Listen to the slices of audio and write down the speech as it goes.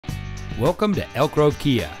Welcome to Elk Grove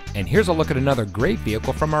Kia, and here's a look at another great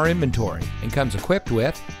vehicle from our inventory, and comes equipped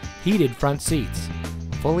with heated front seats,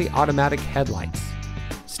 fully automatic headlights,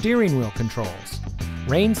 steering wheel controls,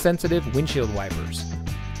 rain-sensitive windshield wipers,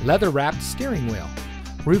 leather-wrapped steering wheel,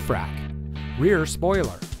 roof rack, rear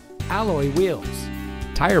spoiler, alloy wheels,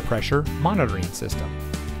 tire pressure monitoring system,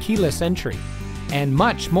 keyless entry, and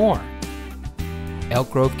much more.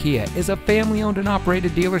 Elk Grove Kia is a family-owned and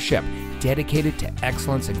operated dealership dedicated to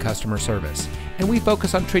excellence in customer service, and we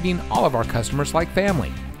focus on treating all of our customers like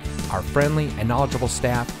family. Our friendly and knowledgeable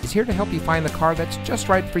staff is here to help you find the car that's just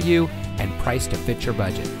right for you and priced to fit your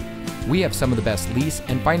budget. We have some of the best lease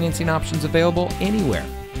and financing options available anywhere.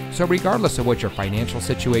 So regardless of what your financial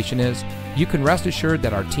situation is, you can rest assured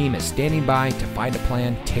that our team is standing by to find a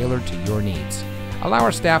plan tailored to your needs. Allow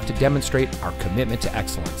our staff to demonstrate our commitment to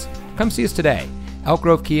excellence. Come see us today. Elk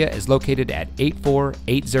Grove Kia is located at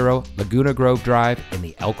 8480 Laguna Grove Drive in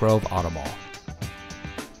the Elk Grove Auto Mall.